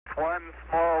One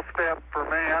small step for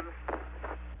man,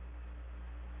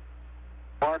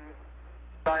 one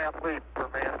giant leap for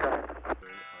mankind.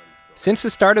 Since the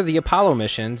start of the Apollo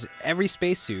missions, every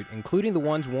spacesuit, including the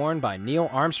ones worn by Neil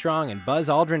Armstrong and Buzz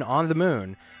Aldrin on the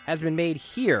moon, has been made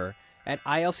here at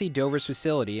ILC Dover's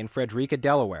facility in Frederica,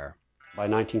 Delaware. By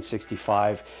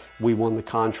 1965, we won the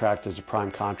contract as a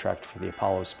prime contractor for the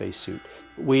Apollo spacesuit.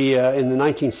 We, in the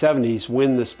 1970s,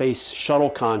 win the space shuttle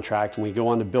contract, and we go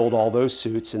on to build all those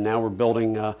suits, and now we're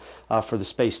building for the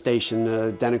space station an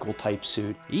identical type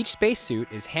suit. Each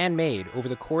spacesuit is handmade over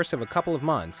the course of a couple of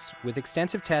months, with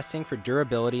extensive testing for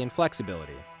durability and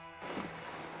flexibility.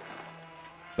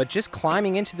 But just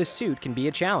climbing into the suit can be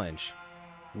a challenge.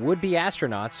 Would-be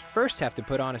astronauts first have to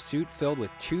put on a suit filled with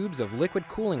tubes of liquid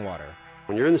cooling water.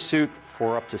 When you're in the suit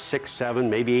for up to 6, 7,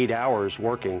 maybe 8 hours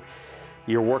working,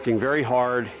 you're working very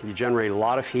hard, you generate a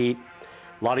lot of heat,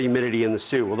 a lot of humidity in the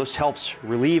suit. Well, this helps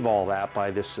relieve all that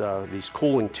by these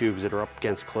cooling tubes that are up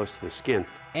against close to the skin.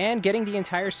 And getting the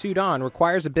entire suit on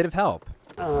requires a bit of help.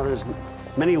 There's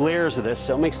many layers of this,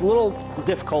 so it makes it a little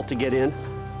difficult to get in.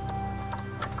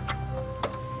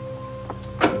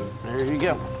 There you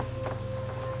go.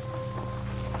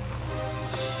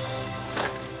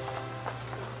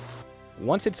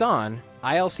 Once it's on,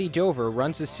 ILC Dover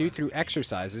runs the suit through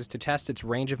exercises to test its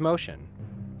range of motion.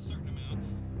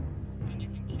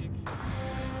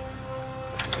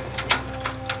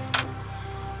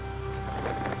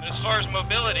 As far as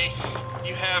mobility,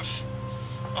 you have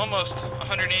almost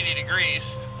 180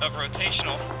 degrees of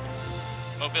rotational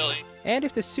mobility. And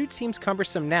if the suit seems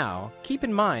cumbersome now, keep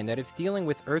in mind that it's dealing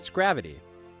with Earth's gravity.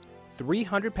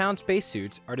 300-pound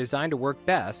spacesuits are designed to work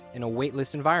best in a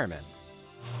weightless environment.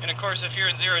 And of course, if you're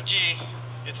in 0G,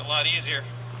 it's a lot easier.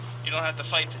 You don't have to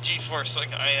fight the G-force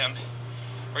like I am,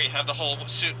 where you have the whole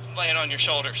suit laying on your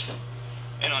shoulders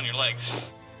and on your legs.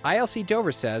 ILC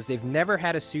Dover says they've never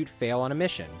had a suit fail on a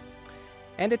mission.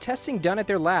 And the testing done at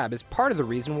their lab is part of the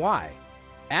reason why.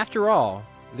 After all,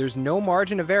 there's no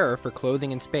margin of error for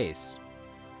clothing in space.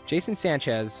 Jason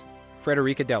Sanchez,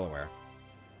 Frederica, Delaware.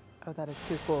 Oh, that is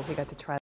too cool. We got to try